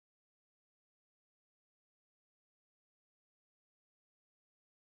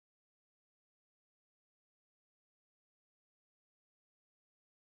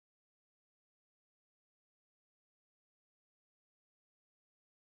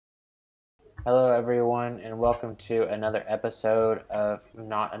Hello, everyone, and welcome to another episode of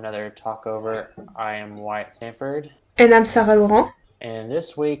Not Another Talkover. I am Wyatt Stanford, And I'm Sarah Laurent. and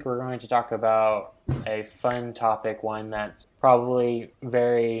this week we're going to talk about a fun topic, one that's probably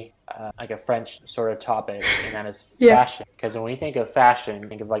very like a French sort of topic, and that is Yeah, fashion. Because when we think of fashion,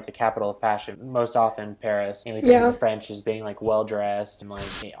 think of like the capital of fashion, most often Paris, and we think of the yeah. French as being like well dressed and like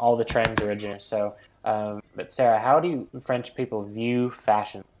all the trends originate. But Sarah, how do French people view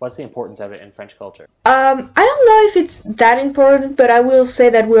fashion? What's the importance of it in French culture? I don't know if it's that important, but I will say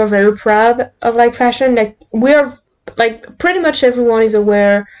that we are very proud of like fashion. Like we are, like pretty much everyone is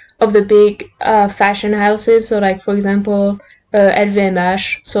aware of the big fashion houses. So like for example,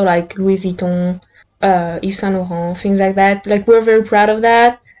 LVMH, so like Louis Vuitton, Yves Saint Laurent, things like that. Like we're very proud of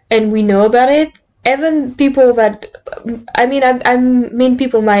that, and we know about it. Even people that, I mean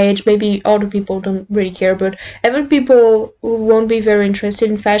people my age, maybe older people don't really care, but even people who won't be very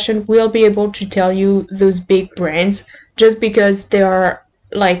interested in fashion will be able to tell you those big brands just because they are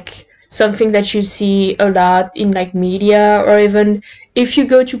like something that you see a lot in like media, or even if you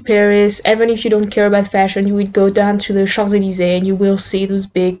go to Paris, even if you don't care about fashion, you would go down to the Champs-Elysees and you will see those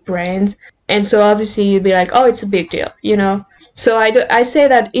big brands. And so obviously you'd be like, oh, it's a big deal, you know? So I say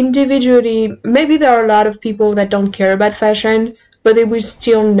that individually, maybe there are a lot of people that don't care about fashion, but they will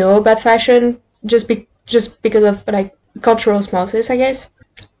still know about fashion just because of like cultural osmosis, I guess.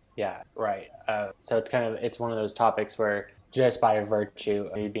 Yeah, right. So it's one of those topics where just by virtue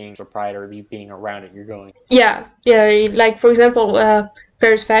of you being pride or you being around it, you're going. Yeah, yeah. Like for example,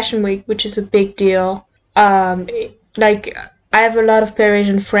 Paris Fashion Week, which is a big deal. Like I have a lot of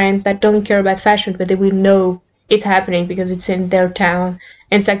Parisian friends that don't care about fashion, but they will know it's happening because it's in their town.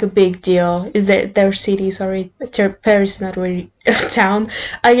 And it's like a big deal. Is their city? Sorry, Paris is not really a town,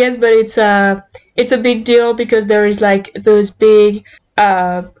 I guess, but it's a big deal because there is like uh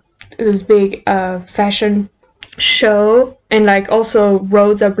those big fashion show, and like also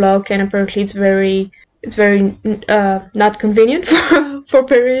roads are blocked, and apparently it's very not convenient for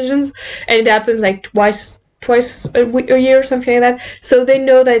Parisians, and it happens like twice a year or something like that. So they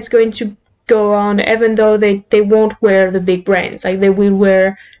know that it's going to go on, even though they won't wear the big brands. Like they will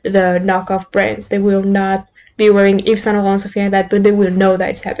wear the knockoff brands. They will not be wearing Yves Saint Laurent, something like that, but they will know that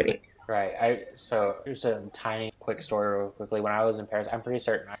it's happening. Right. So here's a tiny quick story real quickly. When I was in Paris, I'm pretty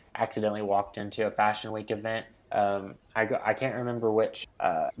certain I accidentally walked into a Fashion Week event. I can't remember which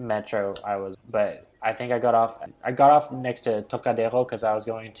metro I was, but I think I got off next to Tocadero because I was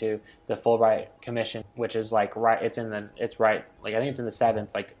going to the Fulbright Commission, which is like right. It's right. Like I think it's in the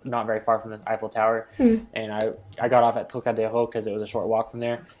seventh, like not very far from the Eiffel Tower. Mm. And I got off at Tocadero because it was a short walk from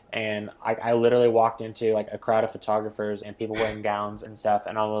there, and I literally walked into like a crowd of photographers and people wearing gowns and stuff,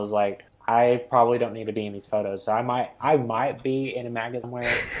 and I was like, I probably don't need to be in these photos. So I might be in a magazine somewhere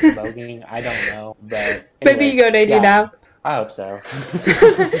voguing. I don't know, but Maybe anyway, you got it yeah, now. I hope so.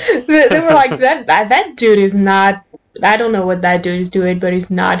 They were like that dude is not. I don't know what that dude is doing, but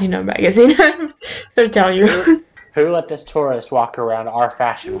he's not in a magazine. I'll tell you. who who let this tourist walk around our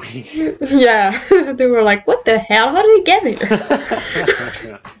fashion week? Yeah, they were like, "What the hell? How did he get here?"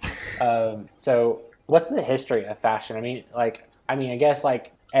 So what's the history of fashion? I guess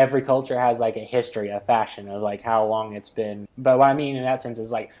like every culture has like a history of fashion of like how long it's been. But what I mean in that sense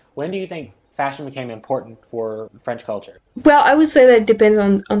is like, when do you think fashion became important for French culture? Well, I would say that it depends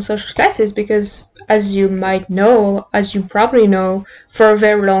on social classes because, as you might know, as you probably know, for a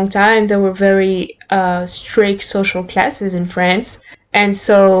very long time there were very strict social classes in France, and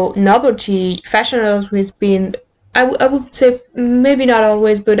so novelty fashion has always been. I would say maybe not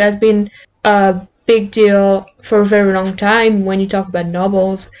always, but has been a big deal for a very long time when you talk about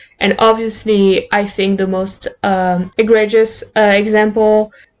nobles. And obviously, I think the most egregious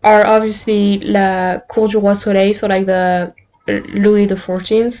example are obviously La Cour du Roi Soleil, so like the Louis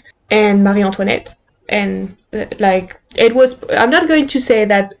XIV and Marie Antoinette. And like it was, I'm not going to say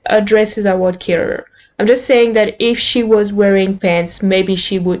that dresses are what killed her. I'm just saying that if she was wearing pants, maybe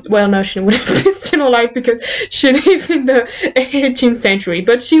she would. Well, no, she wouldn't be still alive because she lived in the 18th century.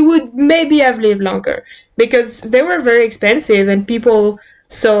 But she would maybe have lived longer because they were very expensive, and people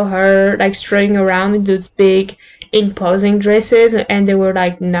saw her like strutting around in those big, imposing dresses, and they were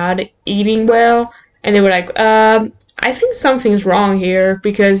like not eating well, and they were like, I think something's wrong here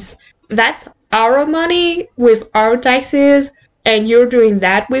because that's our money with our taxes, and you're doing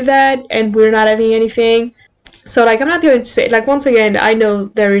that with that, and we're not having anything. So like I'm not going to say, like, once again, I know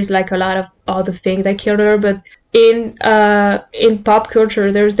there is like a lot of other things that killed her, but in pop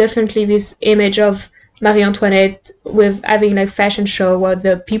culture there's definitely this image of Marie Antoinette with having like fashion show where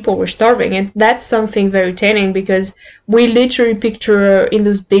the people were starving, and that's something very telling because we literally picture her in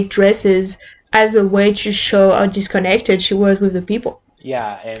those big dresses as a way to show how disconnected she was with the people.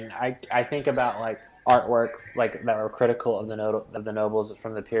 Yeah, and I think about like artwork like that were critical of the nobles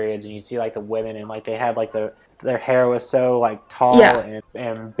from the periods, and you see like the women and like they had like their hair was so like tall Yeah.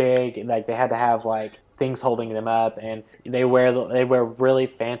 and big, and like they had to have like things holding them up, and they wear really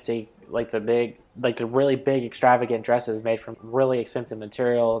fancy like the really big extravagant dresses made from really expensive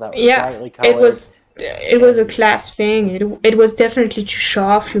material that was Yeah, brightly it colored. was a And class thing. It was definitely to show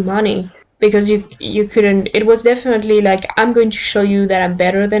off your money because you couldn't. It was definitely like I'm going to show you that I'm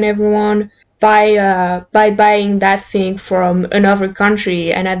better than everyone by buying that thing from another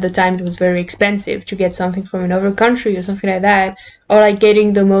country. And at the time, it was very expensive to get something from another country or something like that, or like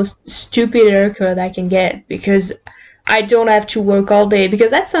getting the most stupid haircut I can get because I don't have to work all day. Because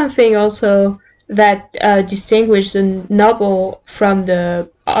that's something also that distinguish the noble from the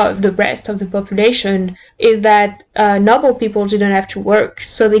rest of the population is that noble people didn't have to work,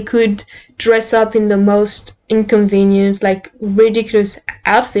 so they could dress up in the most inconvenient, like ridiculous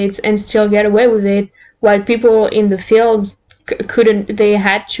outfits and still get away with it, while people in the fields couldn't. They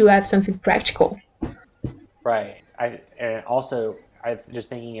had to have something practical. right, and also I just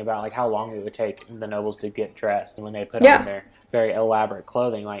thinking about like how long it would take the nobles to get dressed when they put on Yeah, their very elaborate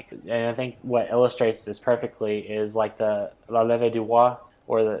clothing. Like, and I think what illustrates this perfectly is like the La Levée du Roi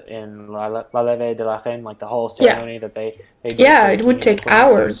or the in La Levée de la Reine, like the whole yeah, ceremony that they do yeah. for the It would king and the take queen.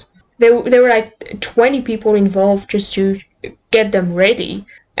 hours. There were like 20 people involved just to get them ready,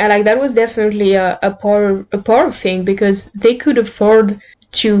 and like that was definitely a poor thing because they could afford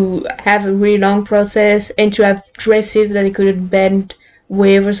to have a really long process and to have dresses that they couldn't bend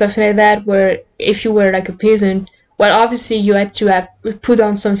with or something like that. Where if you were like a peasant, well, obviously you had to have put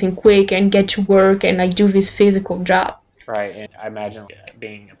on something quick and get to work and like do this physical job. Right, and I imagine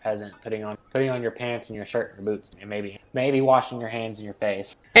being a peasant, putting on your pants and your shirt and your boots, and maybe washing your hands and your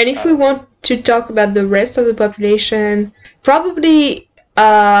face. And if we Uh, want to talk about the rest of the population, probably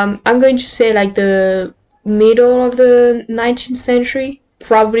I'm going to say like the middle of the 19th century,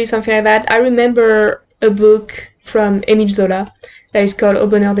 probably something like that. I remember a book from Émile Zola that is called Au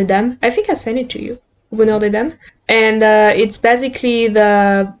Bonheur des Dames. I think I sent it to you, Au Bonheur des Dames. And it's basically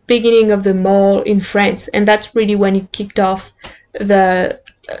the beginning of the mall in France, and that's really when it kicked off the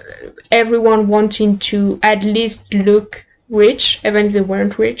everyone wanting to at least look rich, even if they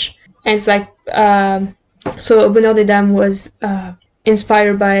weren't rich. And it's like, so Bonheur des Dames was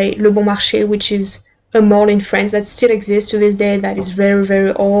inspired by Le Bon Marché, which is a mall in France that still exists to this day, that is very,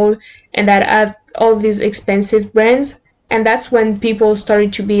 very old, and that have all these expensive brands. And that's when people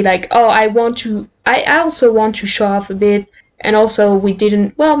started to be like, oh, I also want to show off a bit. And also, we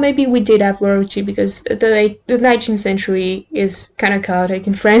didn't, well, maybe we did have royalty because the 19th century is kind of chaotic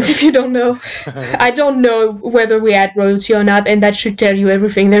in France, if you don't know. I don't know whether we had royalty or not, and that should tell you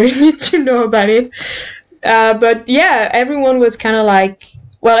everything there is need to know about it. But yeah, everyone was kind of like,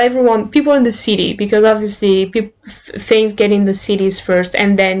 well, people in the city, because obviously things get in the cities first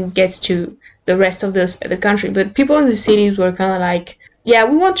and then gets to the rest of the country. But people in the cities were kind of like, yeah,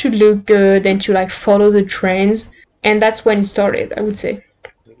 we want to look good and to like follow the trends, and that's when it started, I would say.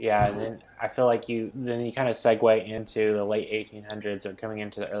 Yeah, and then I feel like you kind of segue into the late 1800s or coming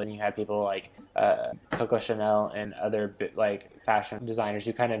into the early. And you had people like Coco Chanel and other like fashion designers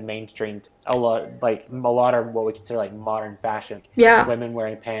who kind of mainstreamed a lot of what we consider like modern fashion. Yeah, Women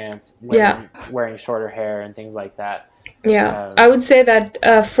wearing pants, yeah. women wearing shorter hair, and things like that. Yeah, Um, I would say that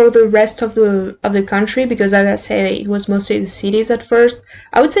for the rest of the country, because as I say, it was mostly the cities at first.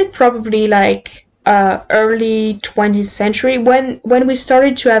 I would say probably like early 20th century when we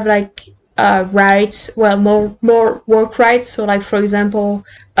started to have like rights, well, more work rights. So like for example,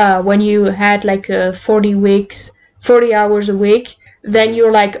 when you had like 40 hours a week, then mhm.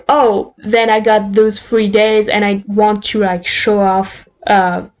 you're like, oh, then I got those 3 days, and I want to like show off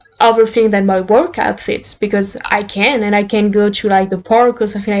other thing than my work outfits because I can, and I can go to like the park or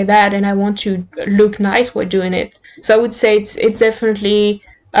something like that, and I want to look nice while doing it. So I would say it's definitely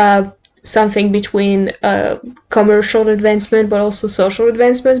something between commercial advancement but also social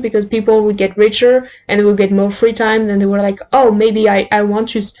advancement, because people would get richer and they would get more free time. Then they were like, oh, maybe I want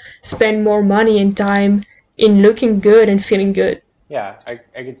to spend more money and time in looking good and feeling good. Yeah,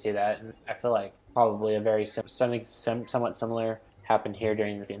 I could see that, and I feel like probably a very somewhat similar happened here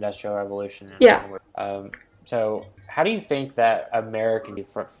during the Industrial Revolution. Yeah, So, how do you think that American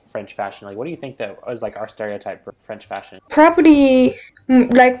French fashion, like, what do you think that was like our stereotype for French fashion? probably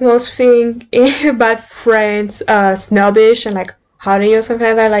like most thing about France, snobbish and like haughty or something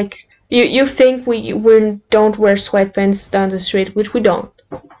like that. Like You think we don't wear sweatpants down the street, which we don't.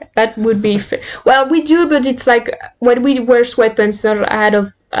 That would be well, we do, but it's like when we wear sweatpants,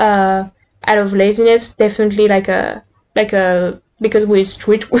 not out of laziness, definitely like a because we're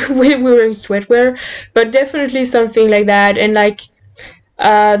we're wearing streetwear, but definitely something like that. And like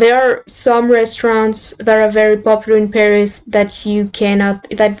there are some restaurants that are very popular in Paris that you cannot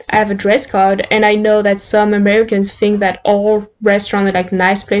that have a dress code, and I know that some Americans think that all restaurants, like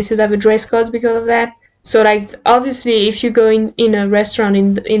nice places, have a dress code because of that. So like obviously, if you go in a restaurant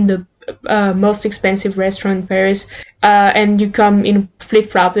in the most expensive restaurant in Paris, and you come in flip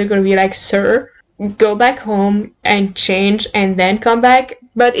flops, they're gonna be like, "Sir, go back home and change and then come back."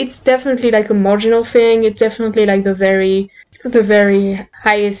 But it's definitely like a marginal thing. It's definitely like the very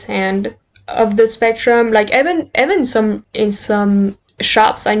highest end of the spectrum. Like even some in some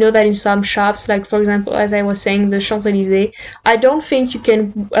shops, I know that in some shops, like for example, as I was saying, the Champs-Élysées, I don't think you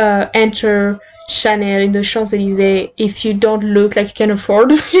can enter Chanel in the Champs-Élysées if you don't look like you can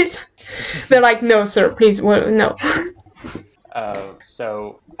afford it. They're like, no, sir, please, well, no.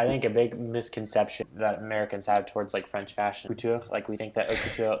 So I think a big misconception that Americans have towards like French fashion couture, like we think that haute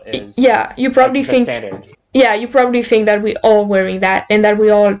couture is you probably like, think standard. Yeah, you probably think that we all wearing that and that we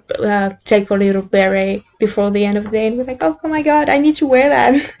all take a little beret before the end of the day and we're like, oh my god, I need to wear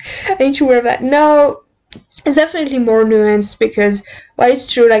that. I need to wear that. No, it's definitely more nuanced because, well,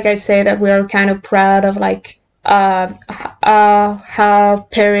 it's true, like I say, that we are kind of proud of like how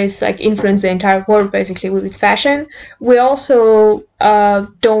Paris like influenced the entire world basically with its fashion. We also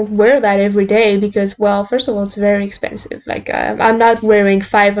don't wear that every day because, well, first of all, it's very expensive. Like I'm not wearing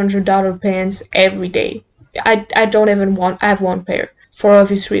 $500 pants every day. I don't even want. I have one pair for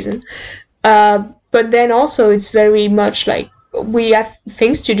obvious reason. But then also it's very much like we have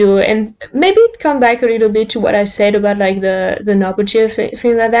things to do, and maybe it come back a little bit to what I said about like the novelty of things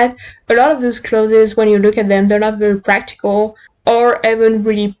like that. A lot of those clothes, when you look at them, they're not very practical or even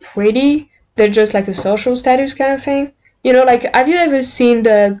really pretty. They're just like a social status kind of thing. You know, like have you ever seen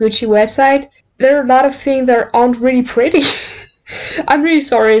the Gucci website? There are a lot of things that aren't really pretty. I'm really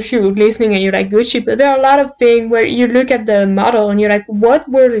sorry if you're listening and you like Gucci, but there are a lot of things where you look at the model and you're like, what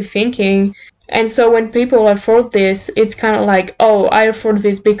were they thinking? And so when people afford this, it's kind of like, oh, I afford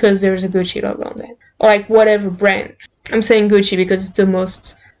this because there's a Gucci logo on it. Or like whatever brand. I'm saying Gucci because it's the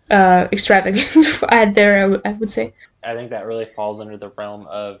most extravagant ad there, I would say. I think that really falls under the realm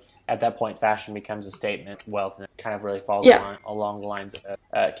of, at that point, fashion becomes a statement, wealth, and it kind of really falls along the lines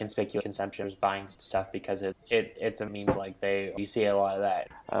of conspicuous consumption, buying stuff because it's a means like you see a lot of that.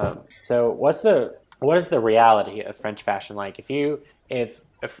 So what is the reality of French fashion like? If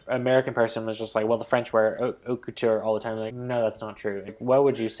an American person was just like, well, the French wear haute couture all the time, like, no, that's not true. Like, what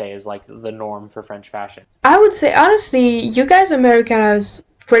would you say is like the norm for French fashion? I would say, honestly, you guys Americanize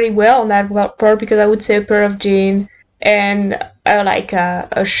pretty well on that part because I would say a pair of jeans and like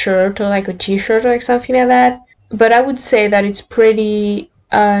a shirt or like a t-shirt or like something like that. But I would say that it's pretty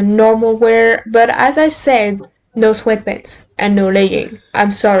normal wear. But as I said, no sweatpants and no legging.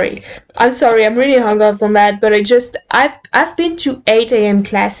 I'm sorry. I'm really hung up on that. But I've been to 8 a.m.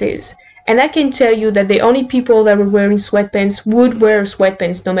 classes, and I can tell you that the only people that were wearing sweatpants would wear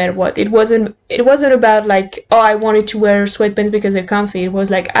sweatpants no matter what. It wasn't about like, oh, I wanted to wear sweatpants because they're comfy. It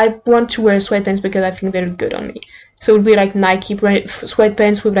was like, I want to wear sweatpants because I think they're good on me. So it would be like Nike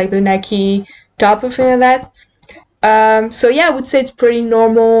sweatpants with like the Nike top or something like that. So yeah, I would say it's pretty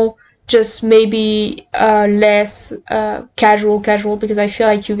normal. Just maybe less casual because I feel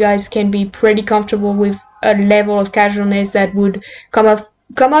like you guys can be pretty comfortable with a level of casualness that would come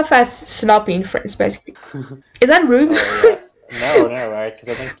off as sloppy in France, basically. Is that rude? No, right? Because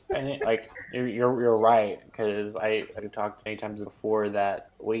I think like you're right. Because I've talked many times before that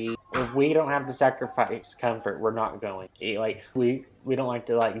if we don't have to sacrifice comfort, we're not going. Like we don't like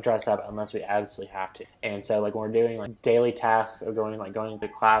to like dress up unless we absolutely have to. And so like when we're doing like daily tasks of going to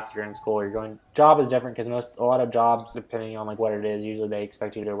class, you're in school, job is different because a lot of jobs, depending on like what it is, usually they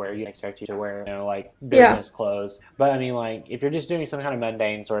expect you to wear like business clothes. But I mean, like if you're just doing some kind of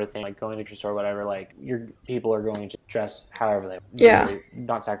mundane sort of thing, like going to your store or whatever, like people are going to dress however they want,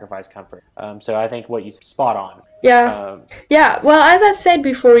 not sacrifice comfort. So I think what you spot on. Well, as I said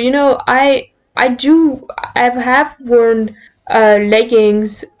before, I have worn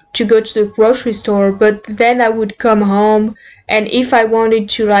leggings to go to the grocery store, but then I would come home, and if I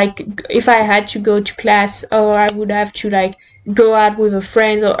had to go to class, or I would have to like go out with a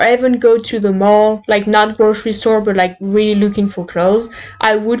friend, or even go to the mall, like not grocery store, but like really looking for clothes,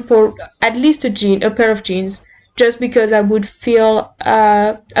 I would put at least a pair of jeans, just because I would feel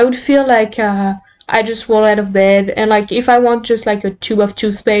like I just roll out of bed, and like if I want just like a tube of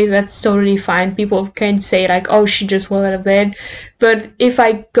toothpaste, that's totally fine. People can say like, oh, she just rolled out of bed. But if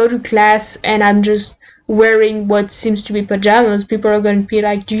I go to class and I'm just wearing what seems to be pajamas, people are going to be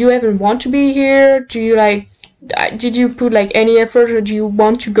like, do you even want to be here? Do you like, did you put like any effort, or do you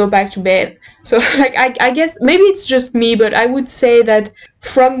want to go back to bed? So like I guess maybe it's just me, but I would say that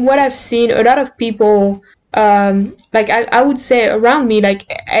from what I've seen, a lot of people, like I would say around me, like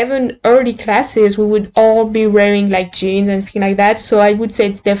even early classes, we would all be wearing like jeans and things like that. So I would say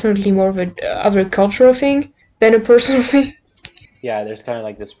it's definitely more of a cultural thing than a personal thing. Yeah, there's kind of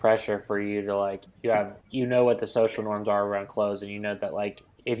like this pressure for you to like you know what the social norms are around clothes, and you know that like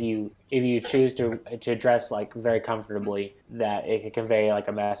if you choose to dress like very comfortably, that it could convey like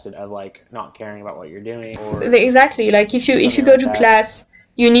a message of like not caring about what you're doing or Exactly. Like if you something go like to that. class,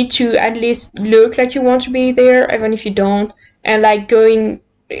 you need to at least look like you want to be there, even if you don't. And like going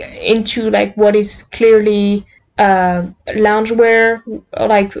into like what is clearly loungewear, or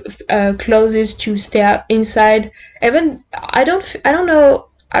like clothes to stay inside. Even I don't know.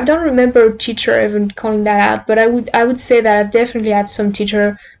 I don't remember a teacher even calling that out, but I would say that I've definitely had some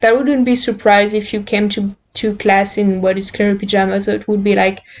teacher that wouldn't be surprised if you came to class in what is clearly pajamas. So it would be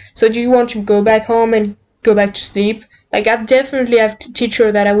like, so do you want to go back home and go back to sleep? Like I've definitely have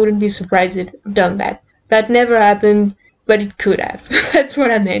teacher that I wouldn't be surprised if done that. That never happened, but it could have. That's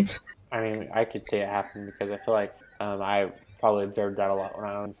what I meant. I mean, I could see it happen because I feel like I probably observed that a lot when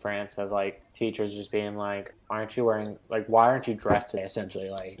I was in France of like teachers just being like, "Aren't you wearing like why aren't you dressed today?" Essentially,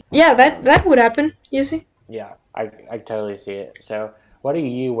 like, Yeah, that would happen. You see. yeah, I totally see it. So, what do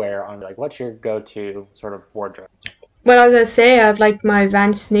you wear on like what's your go-to sort of wardrobe? Well, as I say, I have like my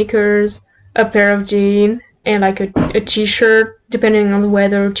Vans sneakers, a pair of jeans, and like a t-shirt, depending on the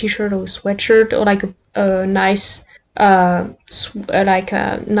weather, a t-shirt or a sweatshirt, or like a nice, like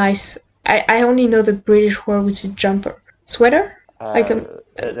a nice. I only know the British word, which is jumper, sweater, like a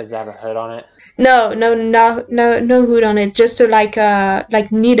Does it have a hood on it? no hood on it, just a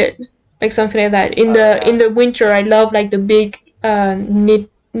like knitted, like something like that. In Oh the yeah, winter, I love like the big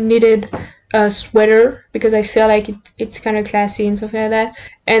knitted sweater because I feel like it's kind of classy and stuff like that.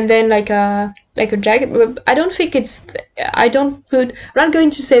 And then like a jacket. But I don't think it's. I don't put. I'm not going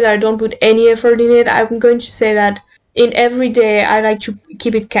to say that I don't put any effort in it. I'm going to say that in every day I like to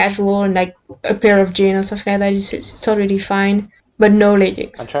keep it casual, and like a pair of jeans or stuff like that. It's totally fine, but no I'm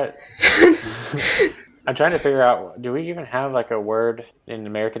leggings. trying. I'm trying to figure out. Do we even have like a word in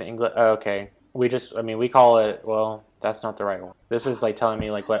American English? Oh, okay, we just. I mean, we call it. Well, that's not the right one. This is like telling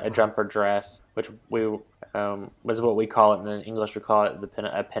me like what a jumper dress, which we was what we call it in the English. We call it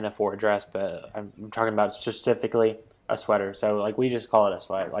a pinafore dress, but I'm talking about specifically a sweater. So like we just call it a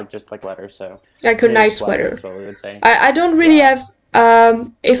sweater, like just like letters. So Like a it is a nice sweater. sweater. Is what we would say. I don't really Yeah.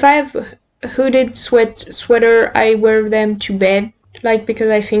 have if I have hooded sweater, I wear them to bed, like because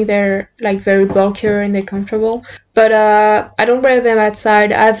I think they're like very bulkier and they're comfortable. But I don't wear them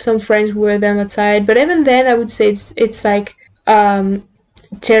outside. I have some friends who wear them outside, but even then I would say it's like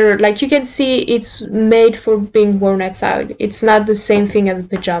tailored. Like you can see it's made for being worn outside. It's not the same thing as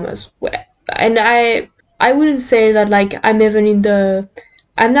pajamas. And I wouldn't say that like I'm even in the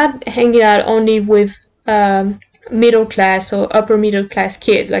I'm not hanging out only with middle class or upper middle class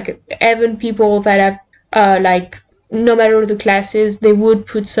kids. Like even people that have like no matter the classes, they would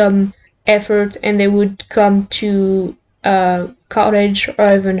put some effort and they would come to college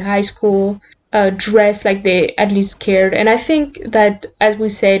or even high school dress like they at least cared. And I think that, as we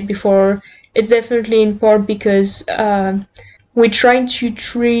said before, it's definitely in part because we're trying to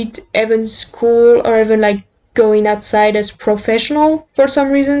treat even school or even like going outside as professional for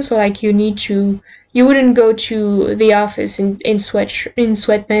some reason. So like you wouldn't go to the office in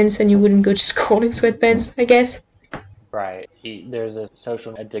sweatpants, and you wouldn't go to school in sweatpants, I guess. Right. There's a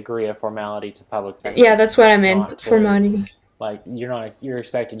degree of formality to public Yeah, service, that's what I not meant for to money. like you're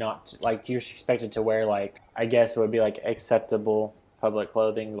expected not to, like you're expected to wear like I guess it would be like acceptable public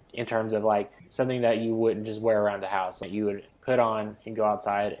clothing in terms of like something that you wouldn't just wear around the house that you would put on and go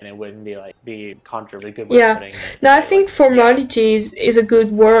outside and it wouldn't be comfortable. A good way of Yeah. putting it. No, I But think like yeah, formality is a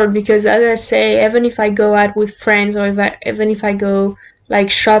good word because, as I say, even if I go out with friends or even if I go like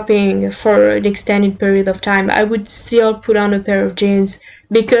shopping for an extended period of time, I would still put on a pair of jeans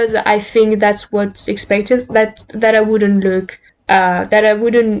because I think that's what's expected. That I wouldn't that I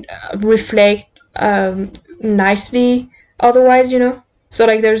wouldn't reflect nicely otherwise. So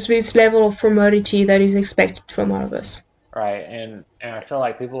like there's this level of formality that is expected from all of us. Right, and I feel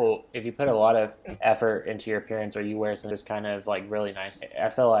like people, if you put a lot of effort into your appearance or you wear something that's kind of like really nice, I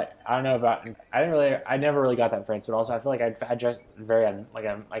feel like I don't know about I never really got that in France, but also I feel like I dressed very like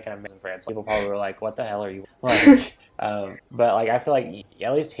an amazing France. People probably were like, "What the hell are you like?" But like I feel like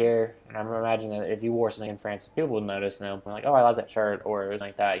at least here, and I'm imagining that if you wore something in France, people would notice and they'll be like, "Oh, I like that shirt," or it was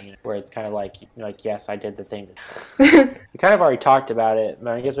like that, you know, where it's kind of like yes, I did the thing. We kind of already talked about it,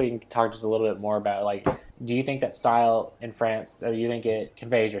 but I guess we can talk just a little bit more about like, do you think that style in France, do you think it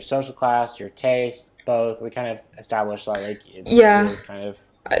conveys your social class, your taste, both? We kind of established like it Yeah, is kind of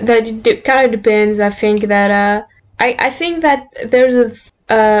kind of depends. I think that I think that there's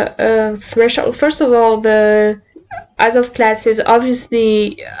a threshold. First of all, the as of classes,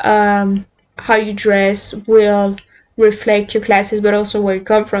 obviously, how you dress will reflect your classes, but also where you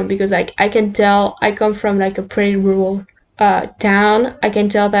come from. Because like I can tell, I come from like a pretty rural town. I can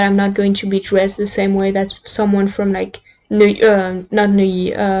tell that I'm not going to be dressed the same way that someone from like not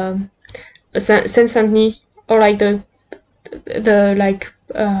Neuilly, Saint Saint Denis, or like the like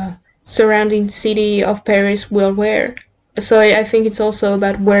surrounding city of Paris will wear. So I think it's also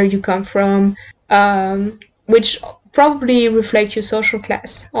about where you come from, which probably reflect your social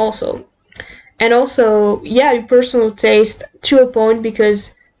class also. And also, yeah, your personal taste to a point,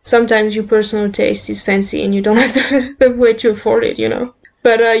 because sometimes your personal taste is fancy and you don't have the way to afford it, you know.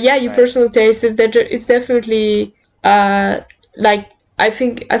 But yeah, your right. personal taste is that it's definitely like I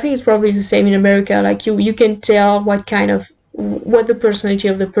think it's probably the same in America. Like you can tell what the personality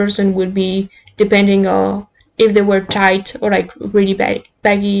of the person would be depending on if they were tight or like really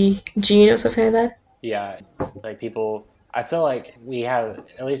baggy jean or something like that. Yeah, like people, I feel like we have,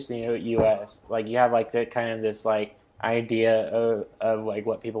 at least in the U.S., like you have like the kind of this like idea of like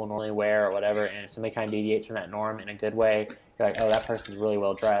what people normally wear or whatever, and if somebody kind of deviates from that norm in a good way, you're like, oh, that person's really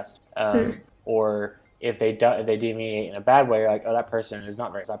well dressed. Or if they deviate in a bad way, you're like, oh, that person is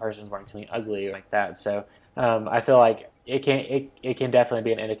not very, that person's wearing something ugly or like that. So I feel like it can definitely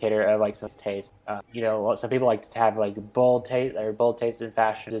be an indicator of like someone's taste. You know, some people like to have like bold taste in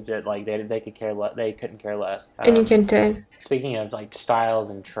fashion. Like they couldn't care less. And you can tell. Speaking of like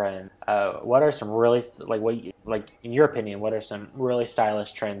styles and trends, what are some really like in your opinion? What are some really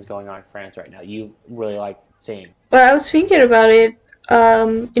stylish trends going on in France right now? You really like seeing? Well, I was thinking about it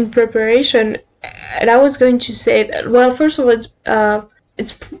in preparation, and I was going to say that. Well, first of all,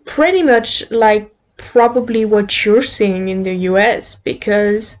 it's pretty much like probably what you're seeing in the U.S.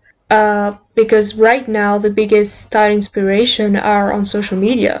 because right now the biggest style inspiration are on social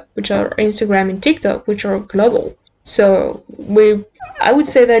media, which are Instagram and TikTok, which are global. So I would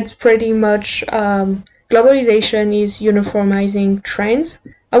say that pretty much globalization is uniformizing trends.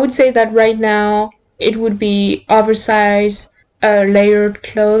 I would say that right now it would be oversized, layered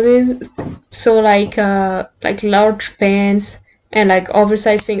clothes, so like large pants and like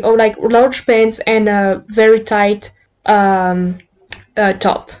oversized thing, or like large pants and a very tight um,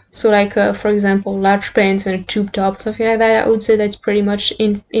 top. So like for example, large pants and a tube top, something like that. I would say that's pretty much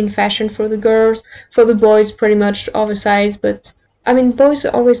in fashion for the girls. For the boys, pretty much oversized. But I mean, boys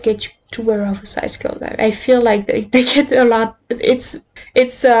always get to wear oversized clothes. I feel like they get a lot. It's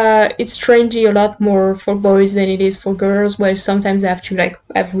trendy a lot more for boys than it is for girls. Where sometimes they have to like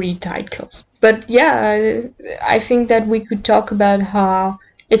have really tight clothes. But yeah, I think that we could talk about how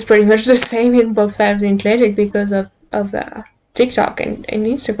it's pretty much the same in both sides of the Atlantic because of TikTok and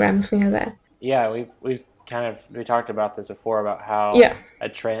Instagram, something like that. Yeah, we've kind of we talked about this before about how Yeah, a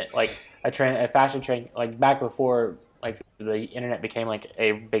fashion trend like back before like the internet became like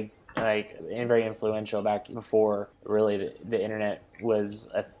a big like and very influential back before really the internet was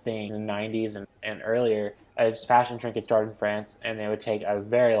a thing in the 90s and earlier. A fashion trend could start in France, and it would take a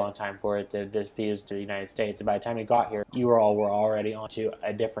very long time for it to diffuse to the United States. And by the time it got here, you were already onto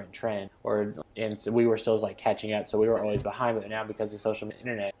a different trend, and so we were still like catching up. So we were always behind. But now because of social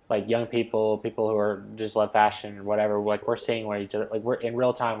internet, like young people who are just love fashion or whatever, like we're seeing where each other, like we're in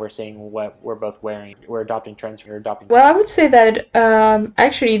real time, we're seeing what we're both wearing. We're adopting trends. We're adopting. well, I would say that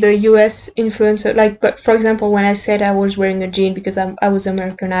actually the U.S. influencer, like, but for example, when I said I was wearing a jean because I was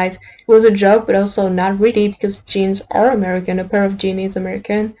Americanized, it was a joke, but also not really because jeans are American. A pair of jeans is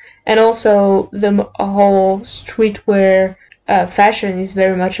American, and also the whole streetwear fashion is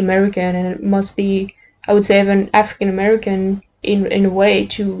very much American, and it must be, I would say, even African American in a way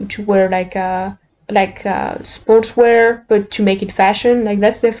to wear sportswear, but to make it fashion. Like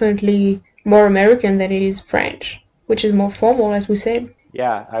that's definitely more American than it is French, which is more formal, as we said.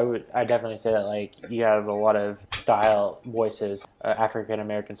 Yeah, I definitely say that like you have a lot of style voices, African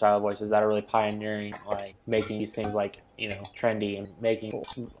American style voices that are really pioneering, like making these things like you know trendy and making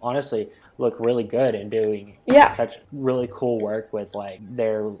honestly look really good and doing Yeah. such really cool work with like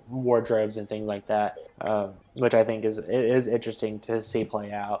their wardrobes and things like that, which I think is interesting to see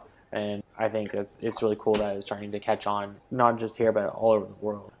play out. And I think it's really cool that it's starting to catch on, not just here but all over the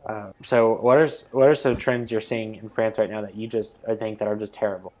world. So, what are some trends you're seeing in France right now that you just I think that are just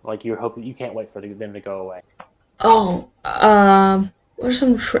terrible? Like you can't wait for them to go away. Oh, or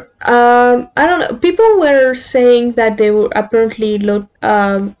some. I don't know. People were saying that they were apparently low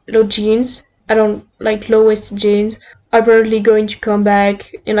jeans. I don't like low waisted jeans. Apparently going to come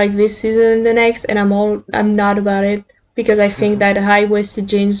back in like this season and the next, and I'm not about it because I think that high waisted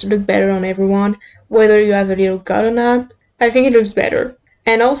jeans look better on everyone, whether you have a little gut or not. I think it looks better.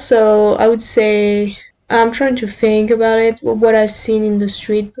 And also, I would say I'm trying to think about it. What I've seen in the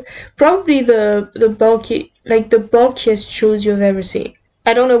street, probably the bulkiest shoes you've ever seen.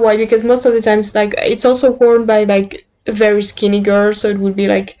 I don't know why, because most of the times, like, it's also worn by like a very skinny girl, so it would be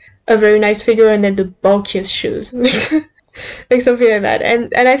like a very nice figure, and then the bulkiest shoes, like something like that.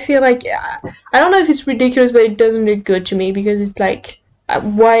 And I feel like I don't know if it's ridiculous, but it doesn't look good to me because it's like,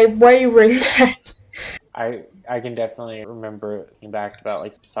 why are you wearing that? I can definitely remember thinking back about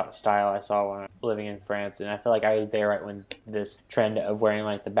like style I saw when I was living in France, and I feel like I was there right when this trend of wearing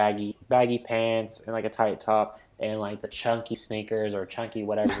like the baggy pants and like a tight top and like the chunky sneakers or chunky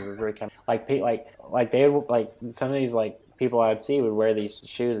whatever would really come like they would like some of these like people I'd see would wear these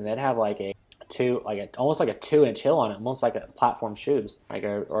shoes and they'd have like a almost like a 2-inch heel on it, almost like a platform shoes, like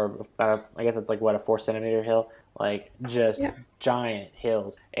I guess it's like what, a 4 centimeter heel, like just Yeah. giant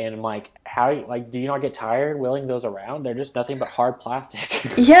hills. And I'm like, do you not get tired wheeling those around? They're just nothing but hard plastic.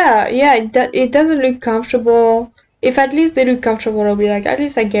 Yeah, it doesn't look comfortable. If at least they look comfortable, I'll be like, at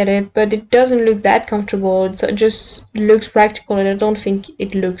least I get it. But it doesn't look that comfortable. It just looks practical, and I don't think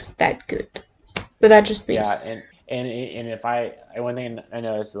it looks that good. But that's just me. Yeah, and if one thing I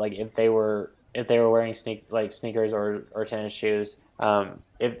noticed, like if they were wearing sneakers or tennis shoes,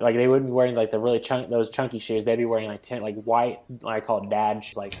 if like they wouldn't be wearing like the really those chunky shoes, they'd be wearing like like white, I call it dad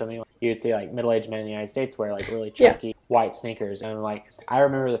shoes, like something like you'd see like middle-aged men in the United States wear like really chunky white sneakers. And like I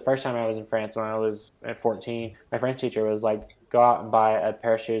remember the first time I was in France when I was at 14, my French teacher was like, go out and buy a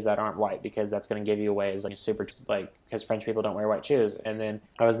pair of shoes that aren't white because that's going to give you away as like super like because French people don't wear white shoes. And then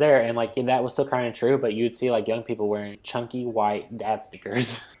I was there and like that was still kind of true, but you'd see like young people wearing chunky white dad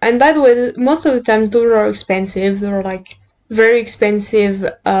sneakers. And by the way, most of the times those are expensive. They're like very expensive,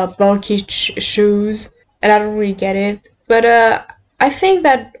 bulky shoes, and I don't really get it. But I think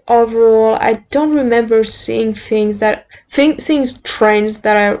that overall, I don't remember seeing seeing trends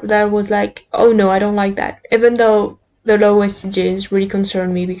that was like, oh no, I don't like that. Even though the low waisted jeans really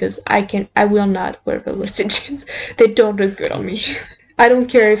concern me because I will not wear low waisted jeans. They don't look good on me. I don't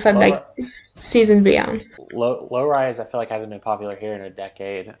care if I'm like seasoned beyond. Low rise, I feel like hasn't been popular here in a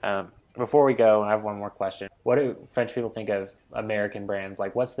decade. Before we go, I have one more question. What do French people think of American brands?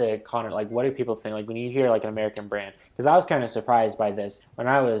 Like, what's the like? What do people think? Like, when you hear like an American brand, because I was kind of surprised by this when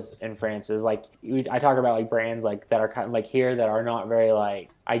I was in France. Is like I talk about like brands like that are kind of like here that are not very like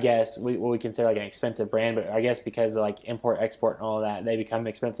I guess what we consider like an expensive brand, but I guess because of like import export and all of that, they become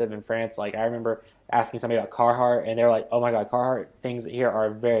expensive in France. Like I remember asking somebody about Carhartt, and they're like, "Oh my God, Carhartt things here are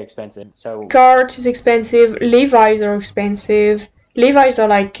very expensive." So Carhartt is expensive. Levi's are expensive. Levi's are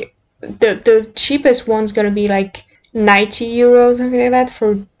like the cheapest one's gonna be like 90 euros, something like that,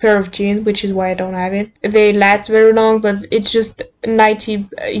 for a pair of jeans, which is why I don't have it. They last very long, but it's just 90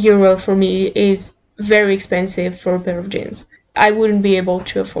 euro for me is very expensive for a pair of jeans. I wouldn't be able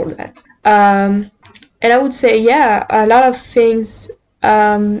to afford that. And I would say, yeah, a lot of things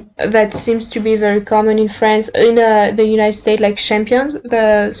that seems to be very common in France, in the United States, like Champions,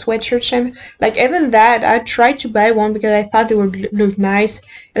 the sweatshirt Champion. Like even that, I tried to buy one because I thought they would look nice.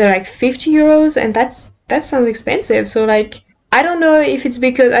 And they're like 50 euros, and that sounds expensive. So like, I don't know if it's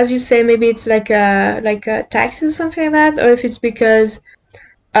because, as you say, maybe it's like a taxes or something like that, or if it's because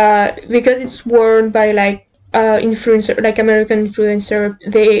it's worn by like influencer, like American influencer,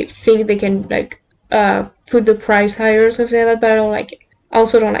 they think they can like put the price higher or something like that. But I don't like it. I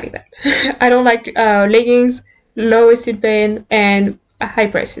also don't like that. I don't like leggings, low waisted band, and high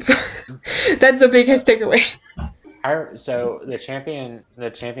prices. That's the biggest takeaway. So the champion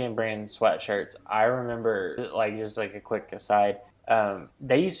brand sweatshirts, I remember like just like a quick aside.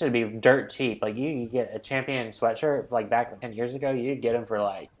 They used to be dirt cheap. Like you could get a Champion sweatshirt like back 10 years ago. You could get them for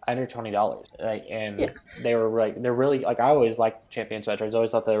like under $20. Like, and they're really like I always liked Champion sweatshirts. I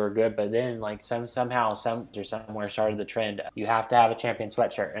always thought they were good. But then like somehow somewhere started the trend. You have to have a Champion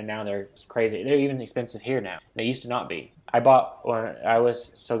sweatshirt, and now they're crazy. They're even expensive here now. They used to not be. I bought when I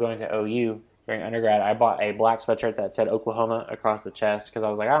was still going to OU. during undergrad, I bought a black sweatshirt that said Oklahoma across the chest because I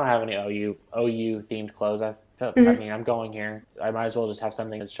was like, I don't have any OU themed clothes. I mean, I'm going here. I might as well just have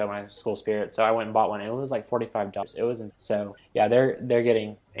something to show my school spirit. So I went and bought one. And it was like $45. It was so yeah. They're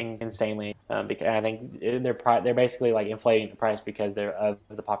getting insanely because I think they're basically like inflating the price because they're of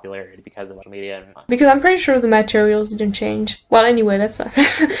the popularity because of social media. Because I'm pretty sure the materials didn't change. Well, anyway, that's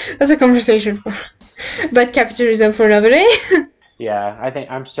a conversation for about capitalism for another day. Yeah,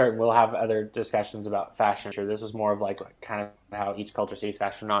 I'm certain we'll have other discussions about fashion. Sure, this was more of like kind of how each culture sees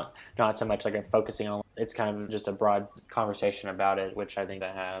fashion, not so much like a focusing on. It's kind of just a broad conversation about it, which I think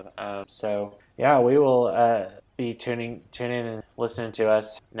I have. So yeah, we will be tuning in and listening to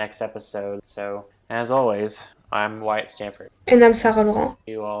us next episode. So as always, I'm Wyatt Stanford. And I'm Sarah Laurent.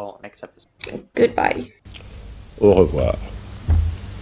 See you all next episode. Goodbye. Au revoir.